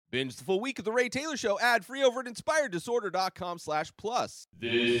Binge the full week of The Ray Taylor Show ad-free over at inspireddisorder.com/plus.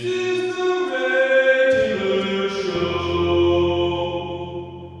 This is The Ray Taylor Show.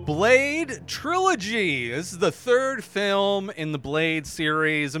 Blade Trilogy. This is the third film in the Blade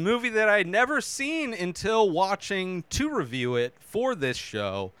series, a movie that I'd never seen until watching to review it for this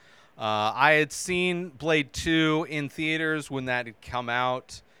show. I had seen Blade 2 in theaters when that had come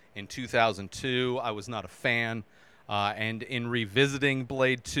out in 2002. I was not a fan. And in revisiting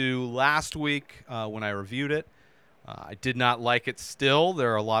Blade 2 last week when I reviewed it, I did not like it still.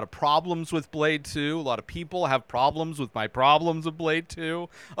 There are a lot of problems with Blade 2. A lot of people have problems with my problems of Blade 2.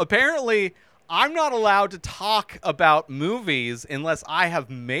 Apparently, I'm not allowed to talk about movies unless I have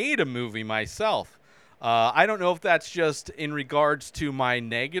made a movie myself. I don't know if that's just in regards to my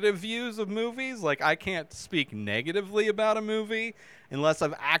negative views of movies. Like, I can't speak negatively about a movie unless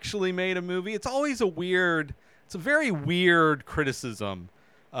I've actually made a movie. It's always It's a very weird criticism,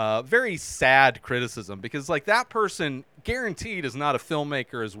 very sad criticism, because like that person guaranteed is not a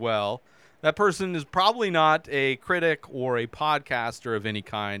filmmaker as well. That person is probably not a critic or a podcaster of any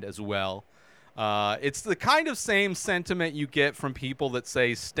kind as well. It's the kind of same sentiment you get from people that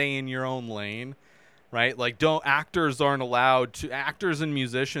say stay in your own lane, right? Like actors and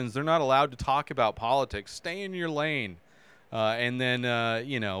musicians, they're not allowed to talk about politics. Stay in your lane. And then,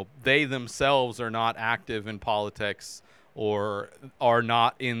 they themselves are not active in politics or are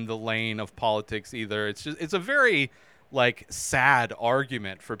not in the lane of politics either. It's a very, sad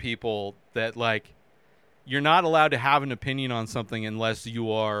argument for people that, you're not allowed to have an opinion on something unless you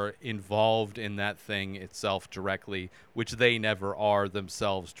are involved in that thing itself directly, which they never are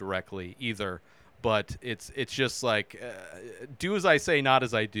themselves directly either. But it's just do as I say, not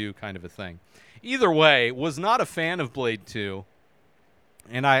as I do kind of a thing. Either way, was not a fan of Blade 2,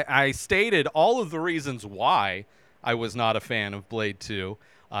 and I stated all of the reasons why I was not a fan of Blade 2.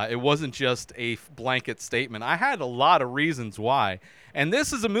 It wasn't just a blanket statement. I had a lot of reasons why, and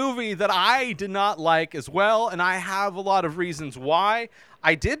this is a movie that I did not like as well, and I have a lot of reasons why.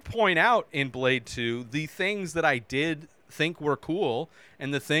 I did point out in Blade 2 the things that I did think were cool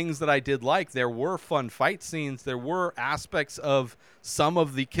and the things that I did like. There were fun fight scenes. There were aspects of some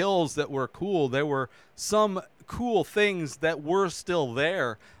of the kills that were cool. There were some cool things that were still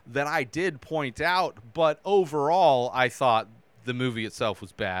there that I did point out, but overall I thought the movie itself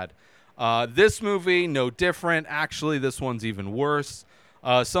was bad. This movie, no different. Actually, this one's even worse.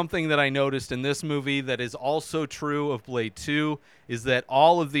 Something that I noticed in this movie that is also true of Blade 2 is that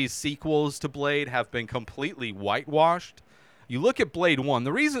all of these sequels to Blade have been completely whitewashed. You look at Blade 1,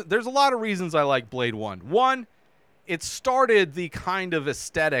 there's a lot of reasons I like Blade 1. One, it started the kind of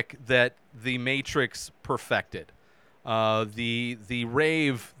aesthetic that The Matrix perfected. The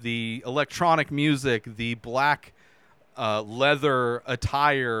rave, the electronic music, the black leather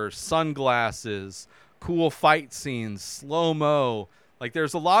attire, sunglasses, cool fight scenes, slow-mo.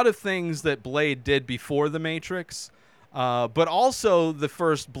 There's a lot of things that Blade did before The Matrix, but also the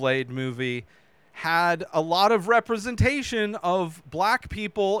first Blade movie had a lot of representation of black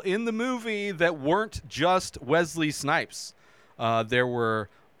people in the movie that weren't just Wesley Snipes.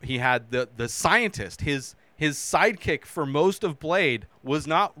 He had the scientist. His sidekick for most of Blade was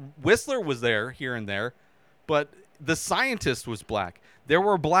not Whistler. Was there here and there, but the scientist was black. There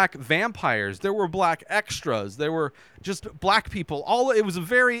were black vampires. There were black extras. There were just black people. It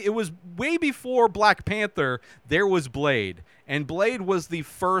was way before Black Panther. There was Blade, and Blade was the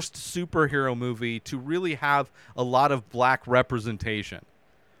first superhero movie to really have a lot of black representation.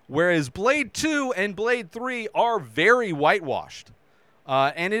 Whereas Blade 2 and Blade 3 are very whitewashed.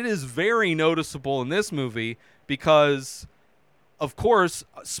 And it is very noticeable in this movie because, of course,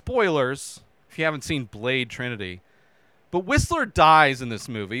 spoilers, if you haven't seen Blade Trinity, but Whistler dies in this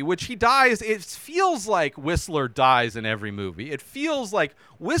movie, which he dies. It feels like Whistler dies in every movie. It feels like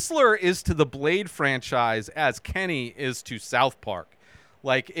Whistler is to the Blade franchise as Kenny is to South Park.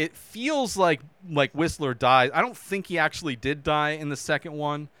 It feels like Whistler dies. I don't think he actually did die in the second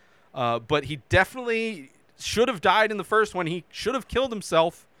one, but he definitely should have died in the first one. He should have killed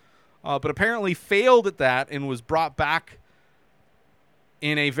himself, but apparently failed at that and was brought back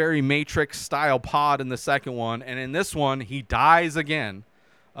in a very Matrix-style pod in the second one. And in this one, he dies again,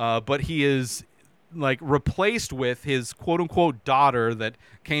 but he is replaced with his quote-unquote daughter that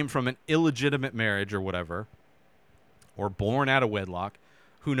came from an illegitimate marriage or whatever, or born out of wedlock.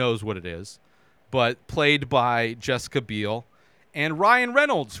 Who knows what it is, but played by Jessica Biel and Ryan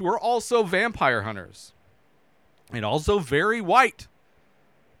Reynolds, who are also vampire hunters and also very white.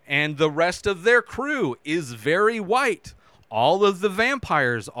 And the rest of their crew is very white. All of the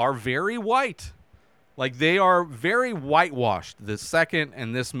vampires are very white. Like, they are very whitewashed. The second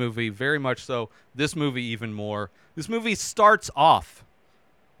and this movie, very much so. This movie even more. This movie starts off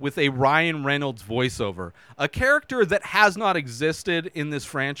with a Ryan Reynolds voiceover, a character that has not existed in this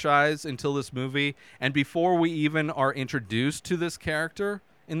franchise until this movie. And before we even are introduced to this character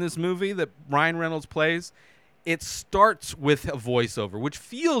in this movie that Ryan Reynolds plays, it starts with a voiceover, which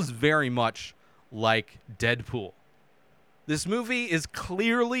feels very much like Deadpool. This movie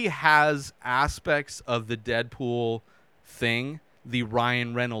clearly has aspects of the Deadpool thing, the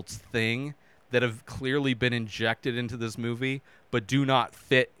Ryan Reynolds thing, that have clearly been injected into this movie, but do not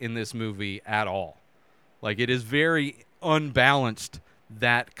fit in this movie at all. Like, it is very unbalanced,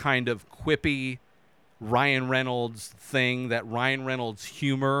 that kind of quippy Ryan Reynolds thing, that Ryan Reynolds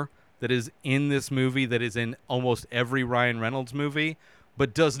humor that is in this movie, that is in almost every Ryan Reynolds movie,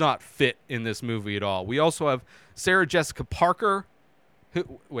 but does not fit in this movie at all. We also have Sarah Jessica Parker,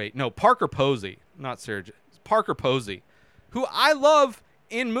 Parker Posey, not Sarah, Parker Posey, who I love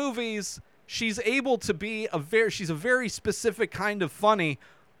in movies. She's able to be she's a very specific kind of funny,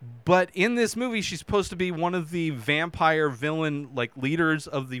 but in this movie, she's supposed to be one of the vampire villain, like, leaders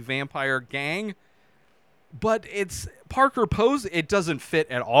of the vampire gang. But it's Parker Posey. It doesn't fit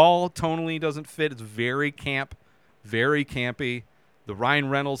at all. Tonally doesn't fit. It's very very campy. The Ryan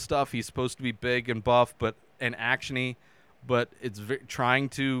Reynolds stuff, he's supposed to be big and buff and actiony, but it's trying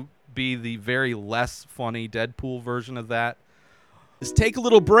to be the very less funny Deadpool version of that. Let's take a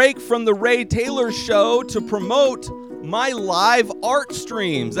little break from the Ray Taylor Show to promote my live art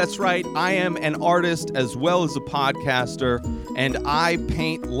streams. That's right, I am an artist as well as a podcaster, and I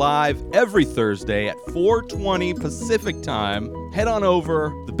paint live every Thursday at 4:20 Pacific time. Head on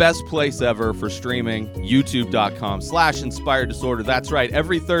over, the best place ever for streaming, youtube.com/inspired disorder. That's right,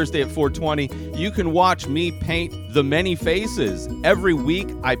 every Thursday at 4:20, you can watch me paint the many faces. Every week,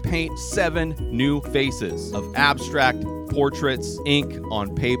 I paint 7 new faces of abstract portraits, ink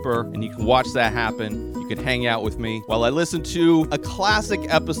on paper, and you can watch that happen. You can hang out with me while I listen to a classic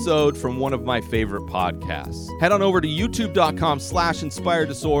episode from one of my favorite podcasts. Head on over to youtube.com/inspired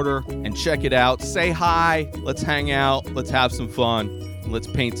disorder and check it out. Say hi, let's hang out, let's have some fun, and let's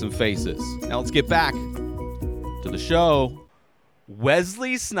paint some faces. Now let's get back to the show.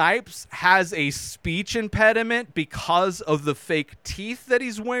 Wesley Snipes has a speech impediment because of the fake teeth that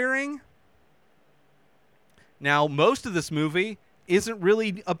he's wearing. Now, most of this movie isn't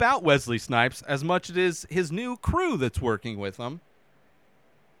really about Wesley Snipes as much as it is his new crew that's working with him.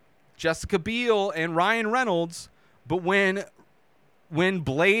 Jessica Biel and Ryan Reynolds. But when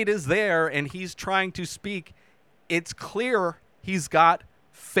Blade is there and he's trying to speak, it's clear he's got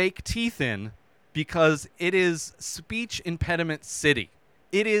fake teeth in because it is speech impediment city.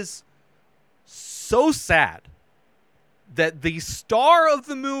 It is so sad that the star of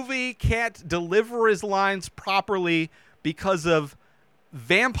the movie can't deliver his lines properly because of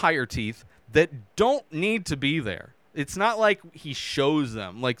vampire teeth that don't need to be there. It's not like he shows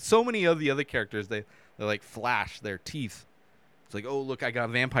them. Like so many of the other characters, they like flash their teeth. It's like, oh, look, I got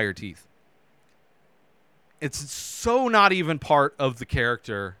vampire teeth. It's so not even part of the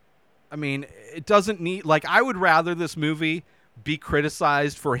character. I mean, it doesn't need, like, I would rather this movie be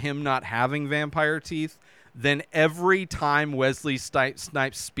criticized for him not having vampire teeth than every time Wesley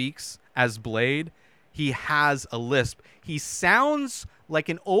Snipes speaks as Blade, he has a lisp. He sounds like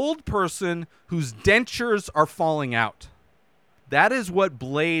an old person whose dentures are falling out. That is what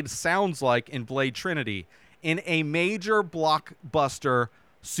Blade sounds like in Blade Trinity, in a major blockbuster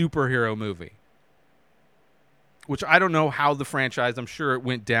superhero movie. Which I don't know how the franchise, I'm sure it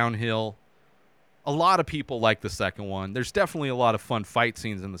went downhill. A lot of people like the second one. There's definitely a lot of fun fight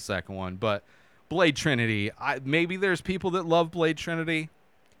scenes in the second one, but Blade Trinity, maybe there's people that love Blade Trinity.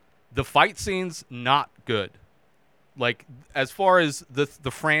 The fight scenes, not good. Like, as far as the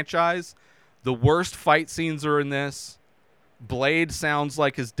franchise, the worst fight scenes are in this. Blade sounds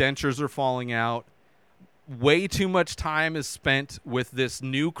like his dentures are falling out. Way too much time is spent with this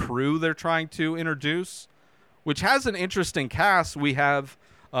new crew they're trying to introduce, which has an interesting cast. We have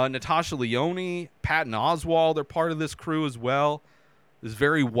Natasha Lyonne, Patton Oswalt are part of this crew as well. This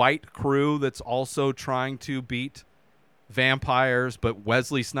very white crew that's also trying to beat vampires, but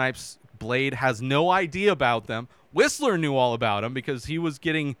Wesley Snipes' Blade has no idea about them. Whistler knew all about them because he was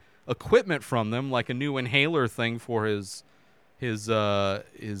getting equipment from them, like a new inhaler thing for his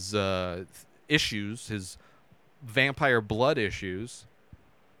issues, his vampire blood issues.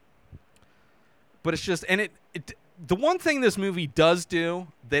 But it's just, and the one thing this movie does do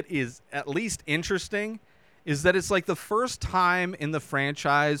that is at least interesting is that it's like the first time in the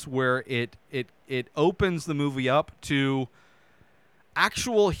franchise where it opens the movie up to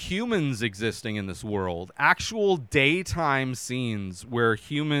actual humans existing in this world, actual daytime scenes where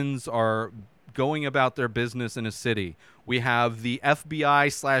humans are going about their business in a city. We have the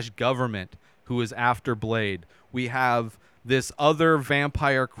FBI/government who is after Blade. We have this other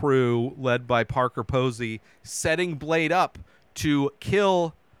vampire crew led by Parker Posey setting Blade up to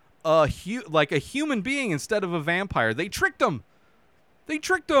kill a human being instead of a vampire. They tricked him.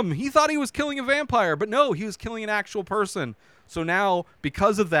 He thought he was killing a vampire, but no, he was killing an actual person. So now,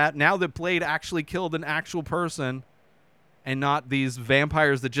 because of that, now that Blade actually killed an actual person and not these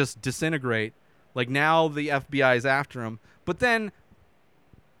vampires that just disintegrate, like now the FBI is after him. But then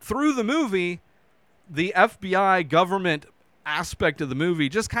through the movie, the FBI government aspect of the movie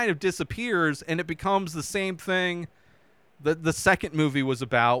just kind of disappears, and it becomes the same thing that the second movie was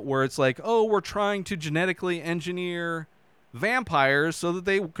about, where it's like, oh, we're trying to genetically engineer vampires so that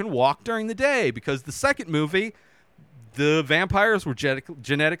they can walk during the day. Because the second movie, the vampires were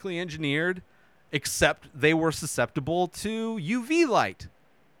genetically engineered, except they were susceptible to UV light.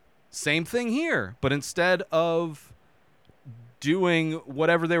 Same thing here, but instead of doing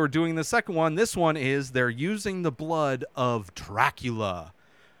whatever they were doing in the second one, this one is they're using the blood of Dracula,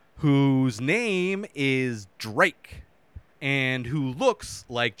 whose name is Drake, and who looks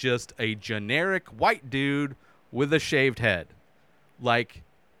like just a generic white dude with a shaved head. Like,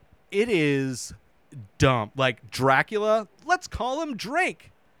 it is dumb. Like, Dracula, let's call him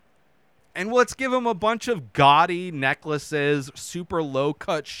Drake. And let's give him a bunch of gaudy necklaces, super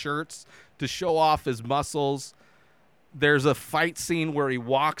low-cut shirts to show off his muscles. There's a fight scene where he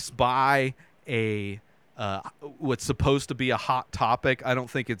walks by what's supposed to be a Hot Topic. I don't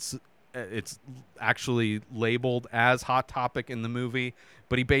think it's actually labeled as Hot Topic in the movie,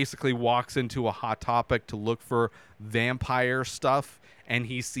 but he basically walks into a Hot Topic to look for vampire stuff, and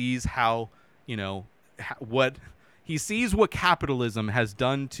he sees how, what capitalism has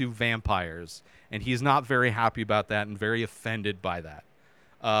done to vampires, and he's not very happy about that and very offended by that,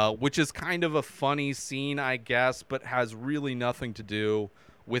 which is kind of a funny scene, I guess, but has really nothing to do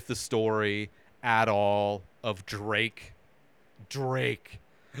with the story at all of Drake.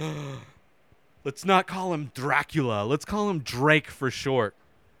 Let's not call him Dracula. Let's call him Drake for short.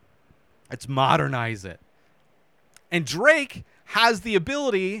 Let's modernize it. And Drake has the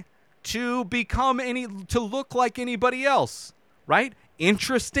ability to to look like anybody else, right?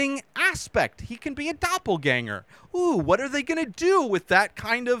 Interesting aspect. He can be a doppelganger. Ooh, what are they going to do with that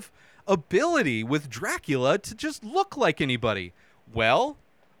kind of ability with Dracula to just look like anybody? Well,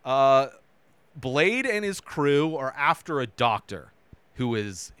 Blade and his crew are after a doctor who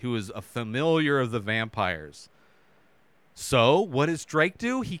is a familiar of the vampires. So what does Drake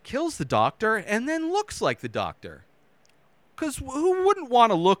do? He kills the doctor and then looks like the doctor. Because who wouldn't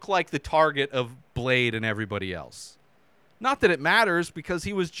want to look like the target of Blade and everybody else? Not that it matters, because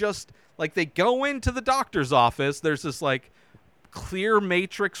he was just, like, they go into the doctor's office. There's this, like, clear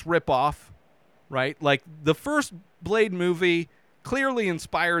Matrix ripoff, right? Like, the first Blade movie clearly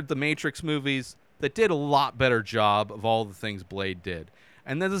inspired the Matrix movies that did a lot better job of all the things Blade did.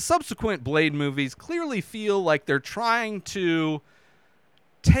 And then the subsequent Blade movies clearly feel like they're trying to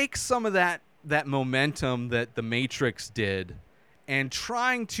take some of that momentum that the Matrix did and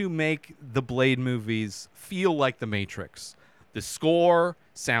trying to make the Blade movies feel like the Matrix. The score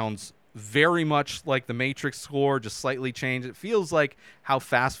sounds very much like the Matrix score, just slightly changed. It feels like how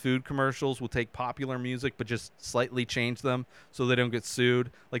fast food commercials will take popular music but just slightly change them so they don't get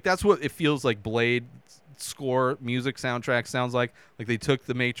sued. Like, that's what it feels like Blade score music soundtrack sounds like. Like, they took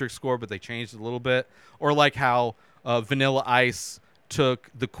the Matrix score but they changed it a little bit. Or like how Vanilla Ice took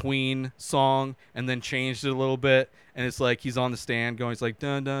the Queen song and then changed it a little bit, and it's like he's on the stand going, it's like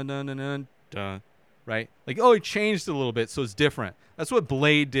dun dun dun dun dun dun, right? Like, oh, he changed it a little bit, so it's different. That's what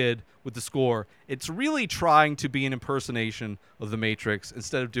Blade did with the score. It's really trying to be an impersonation of the Matrix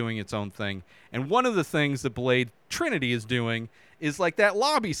instead of doing its own thing. And one of the things that Blade Trinity is doing is like that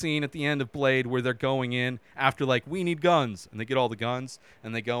lobby scene at the end of Blade where they're going in after, like, we need guns, and they get all the guns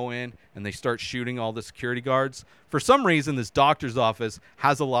and they go in and they start shooting all the security guards. For some reason, this doctor's office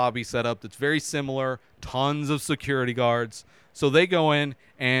has a lobby set up that's very similar, tons of security guards. So they go in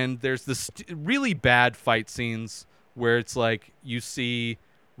and there's this really bad fight scenes where it's like you see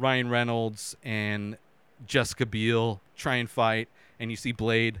Ryan Reynolds and Jessica Biel try and fight, and you see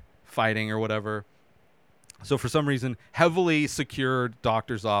Blade fighting or whatever. So for some reason, heavily secured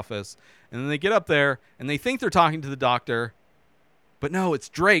doctor's office. And then they get up there and they think they're talking to the doctor. But no, it's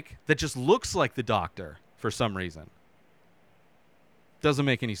Drake that just looks like the doctor for some reason. Doesn't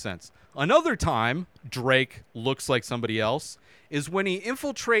make any sense. Another time Drake looks like somebody else is when he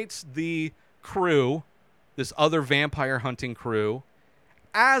infiltrates the crew, this other vampire hunting crew,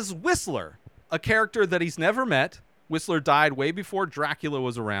 as Whistler, a character that he's never met. Whistler died way before Dracula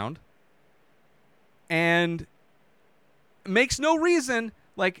was around. And makes no reason,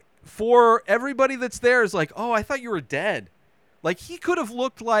 like, for everybody that's there is like, oh, I thought you were dead. Like, he could have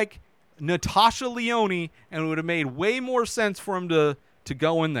looked like Natasha Lyonne, and it would have made way more sense for him to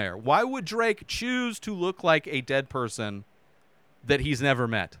go in there. Why would Drake choose to look like a dead person that he's never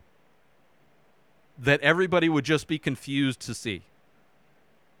met? That everybody would just be confused to see.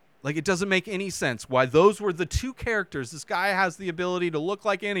 Like, it doesn't make any sense why those were the two characters. This guy has the ability to look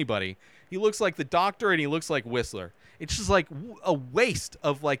like anybody. He looks like the Doctor and he looks like Whistler. It's just like a waste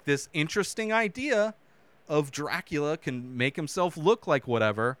of like this interesting idea of Dracula can make himself look like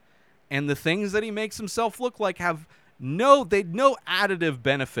whatever. And the things that he makes himself look like have no additive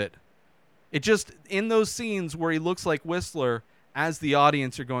benefit. It just, in those scenes where he looks like Whistler, as the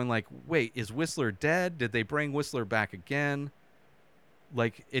audience are going like, wait, is Whistler dead? Did they bring Whistler back again?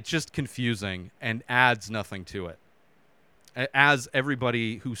 Like, it's just confusing and adds nothing to it. As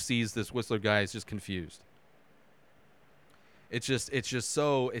everybody who sees this Whistler guy is just confused. It's just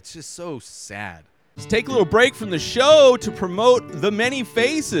so sad. Let's take a little break from the show to promote The Many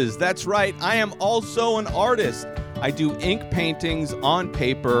Faces. That's right, I am also an artist. I do ink paintings on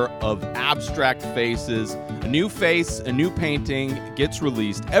paper of abstract faces. A new face, a new painting gets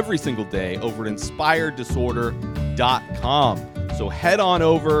released every single day over at inspireddisorder.com. So head on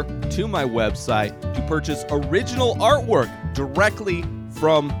over to my website to purchase original artwork directly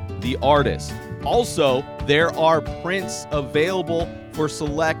from the artist. Also, there are prints available for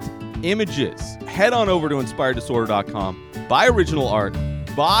select images. Head on over to inspireddisorder.com, buy original art,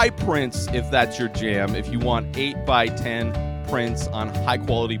 buy prints if that's your jam, if you want 8x10 prints on high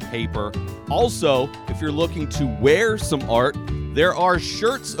quality paper. Also, if you're looking to wear some art, there are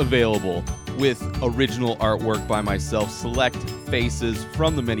shirts available with original artwork by myself. Select faces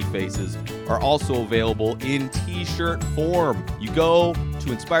from The Many Faces are also available in t-shirt form. You go to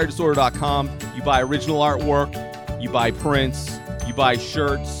inspireddisorder.com, you buy original artwork, you buy prints, you buy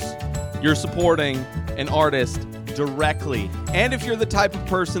shirts. You're supporting an artist directly. And if you're the type of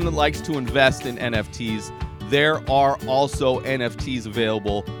person that likes to invest in NFTs, there are also NFTs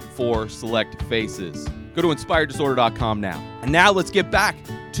available for select faces. Go to inspireddisorder.com now. And now let's get back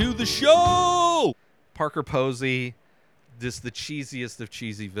to the show. Parker Posey, just the cheesiest of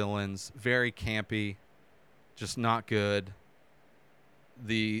cheesy villains. Very campy, just not good.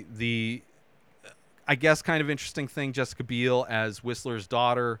 The I guess kind of interesting thing, Jessica Biel as Whistler's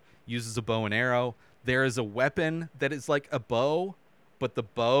daughter uses a bow and arrow. There is a weapon that is like a bow, but the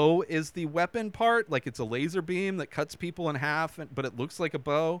bow is the weapon part. Like, it's a laser beam that cuts people in half, but it looks like a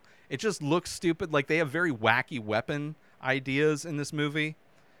bow. It just looks stupid. Like, they have very wacky weapon ideas in this movie,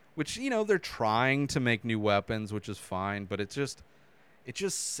 which, you know, they're trying to make new weapons, which is fine, but it's just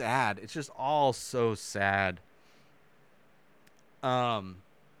sad. It's just all so sad.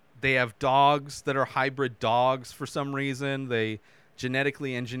 They have dogs that are hybrid dogs for some reason. They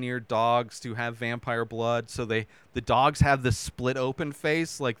genetically engineered dogs to have vampire blood, so the dogs have the split open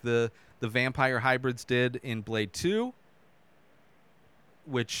face like the vampire hybrids did in Blade 2,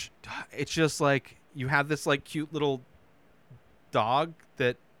 which it's just like you have this like cute little dog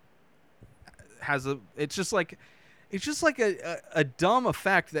that has it's just like a dumb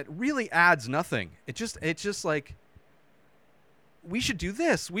effect that really adds nothing. It's just like, we should do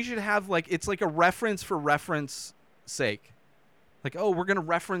this. We should have like, it's like a reference for reference sake. Like, oh, we're going to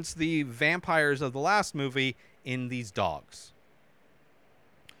reference the vampires of the last movie in these dogs.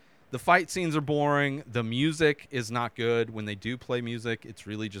 The fight scenes are boring. The music is not good. When they do play music, it's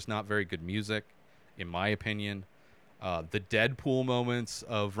really just not very good music, in my opinion. The Deadpool moments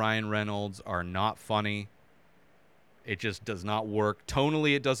of Ryan Reynolds are not funny. It just does not work.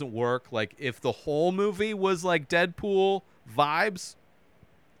 Tonally, it doesn't work. Like, if the whole movie was like Deadpool vibes,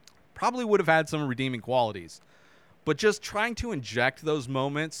 probably would have had some redeeming qualities. But just trying to inject those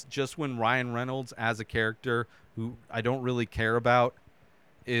moments just when Ryan Reynolds as a character who I don't really care about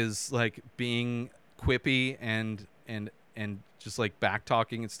is like being quippy and just like back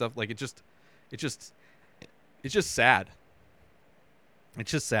talking and stuff, like it's just sad.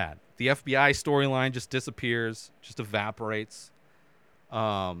 It's just sad. The FBI storyline just disappears, just evaporates.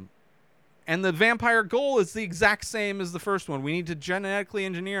 And the vampire goal is the exact same as the first one. We need to genetically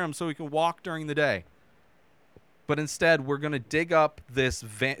engineer him so he can walk during the day. But instead, we're going to dig up we're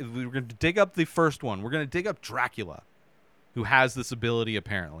going to dig up the first one. We're going to dig up Dracula, who has this ability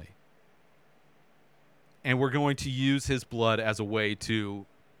apparently. And we're going to use his blood as a way to...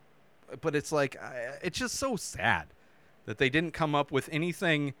 But it's like, it's just so sad that they didn't come up with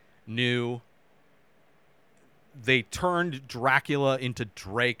anything new. they turned Dracula into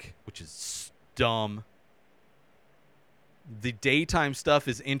Drake, which is dumb. The daytime stuff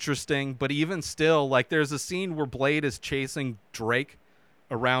is interesting, but even still, like, there's a scene where Blade is chasing Drake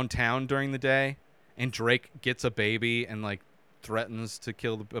around town during the day, and Drake gets a baby and, like, threatens to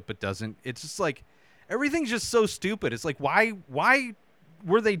kill but doesn't. It's just like, everything's just so stupid. It's like, why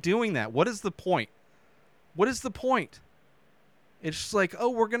were they doing that? What is the point? What is the point? It's just like, oh,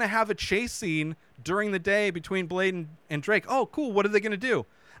 we're going to have a chase scene during the day between Blade and Drake. Oh, cool. What are they going to do?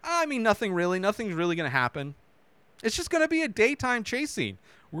 I mean, nothing really. Nothing's really going to happen. It's just going to be a daytime chase scene.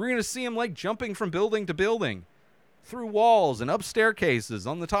 We're going to see him, like, jumping from building to building, through walls and up staircases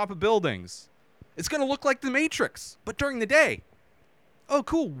on the top of buildings. It's going to look like The Matrix, but during the day. Oh,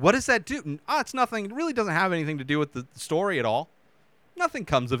 cool. What does that do? It's nothing. It really doesn't have anything to do with the story at all. Nothing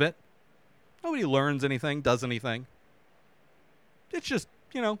comes of it. Nobody learns anything, does anything. It's just,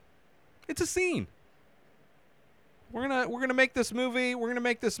 it's a scene. We're gonna make this movie. We're gonna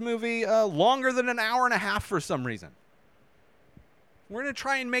make this movie longer than an hour and a half for some reason. We're gonna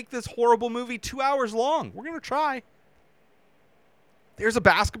try and make this horrible movie 2 hours long. We're gonna try. There's a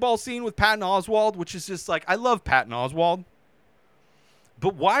basketball scene with Patton Oswalt, which is just like, I love Patton Oswalt.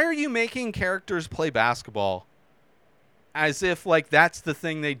 But why are you making characters play basketball as if, like, that's the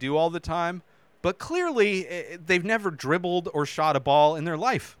thing they do all the time? But clearly, they've never dribbled or shot a ball in their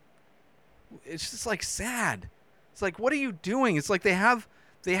life. It's just, like, sad. It's like, what are you doing? It's like they have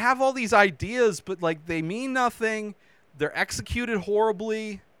all these ideas, but, like, they mean nothing. They're executed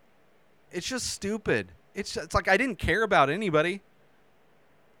horribly. It's just stupid. It's like I didn't care about anybody.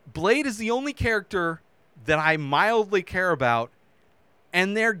 Blade is the only character that I mildly care about,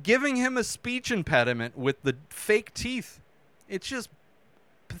 and they're giving him a speech impediment with the fake teeth. It's just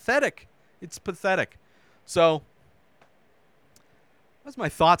pathetic. It's pathetic. So, that's my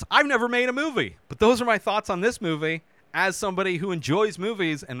thoughts. I've never made a movie, but those are my thoughts on this movie as somebody who enjoys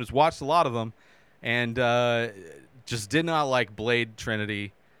movies and has watched a lot of them, and just did not like Blade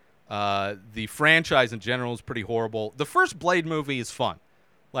Trinity. The franchise in general is pretty horrible. The first Blade movie is fun.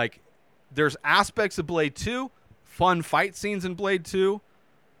 Like, there's aspects of Blade 2, fun fight scenes in Blade 2,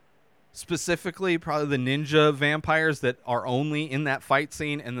 specifically probably the ninja vampires that are only in that fight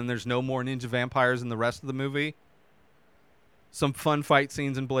scene, and then there's no more ninja vampires in the rest of the movie. Some fun fight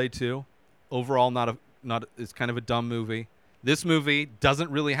scenes in Blade 2. Overall, it's kind of a dumb movie. This movie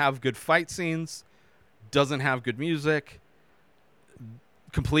doesn't really have good fight scenes, doesn't have good music,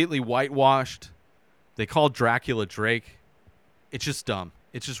 completely whitewashed. They call Dracula Drake. It's just dumb.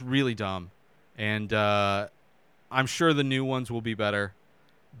 It's just really dumb. And I'm sure the new ones will be better,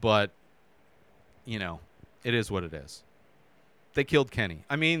 but it is what it is. They killed Kenny.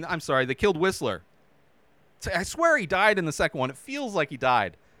 I mean, I'm sorry, they killed Whistler. I swear he died in the second one. It feels like he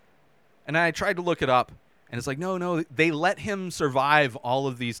died. And I tried to look it up, and it's like, no, they let him survive all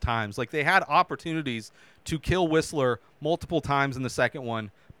of these times. Like, they had opportunities to kill Whistler multiple times in the second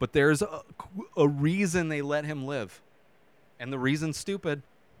one, but there's a reason they let him live. And the reason's stupid,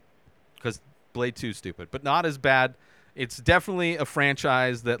 because Blade 2 is stupid, but not as bad. It's definitely a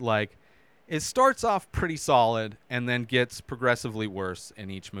franchise that, like, it starts off pretty solid and then gets progressively worse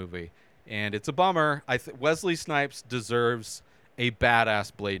in each movie. And it's a bummer. Wesley Snipes deserves a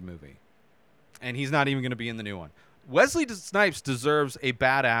badass Blade movie. And he's not even going to be in the new one. Wesley Snipes deserves a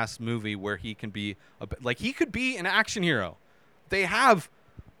badass movie where he can be, he could be an action hero. They have,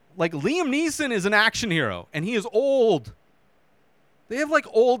 like, Liam Neeson is an action hero, and he is old. They have, like,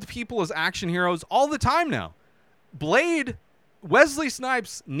 old people as action heroes all the time now. Blade, Wesley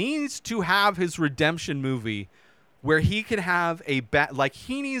Snipes needs to have his redemption movie where he could have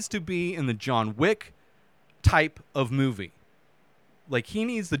he needs to be in the John Wick type of movie. Like, he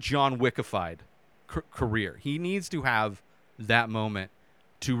needs the John Wickified career. He needs to have that moment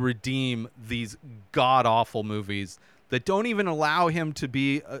to redeem these god-awful movies that don't even allow him to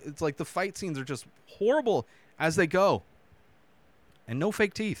be... it's like the fight scenes are just horrible as they go. And no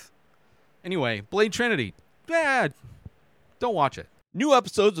fake teeth. Anyway, Blade Trinity. Don't watch it. New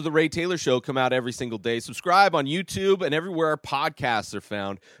episodes of The Ray Taylor Show come out every single day. Subscribe on YouTube and everywhere our podcasts are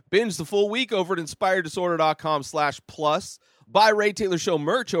found. Binge the full week over at InspiredDisorder.com/plus. Buy Ray Taylor Show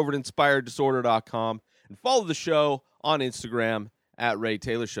merch over at InspiredDisorder.com. And follow the show on Instagram at Ray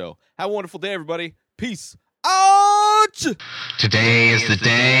Taylor Show. Have a wonderful day, everybody. Peace out! Today is the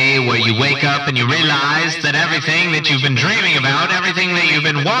day where you wake up and you realize that everything that you've been dreaming about, everything that you've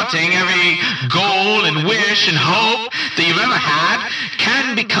been wanting, every goal and wish and hope that you've ever had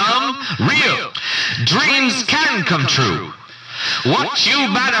can become real. Dreams can come true. What you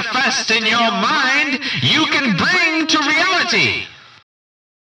manifest in your mind, you can bring to reality.